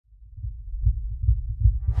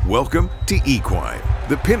Welcome to Equine,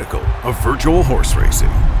 the pinnacle of virtual horse racing,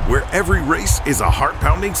 where every race is a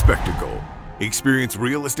heart-pounding spectacle. Experience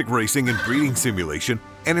realistic racing and breeding simulation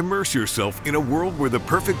and immerse yourself in a world where the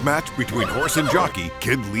perfect match between horse and jockey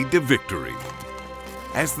can lead to victory.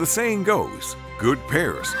 As the saying goes, good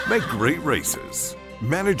pairs make great races.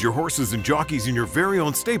 Manage your horses and jockeys in your very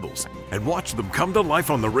own stables and watch them come to life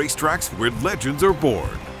on the racetracks where legends are born.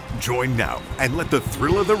 Join now and let the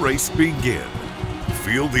thrill of the race begin.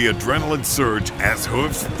 Feel the adrenaline surge as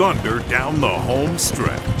hooves thunder down the home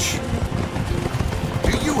stretch.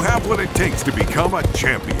 Do you have what it takes to become a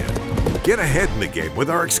champion? Get ahead in the game with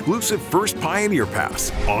our exclusive First Pioneer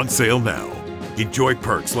Pass, on sale now. Enjoy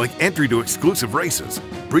perks like entry to exclusive races,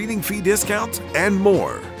 breeding fee discounts, and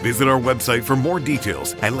more. Visit our website for more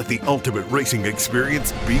details and let the ultimate racing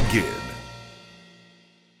experience begin.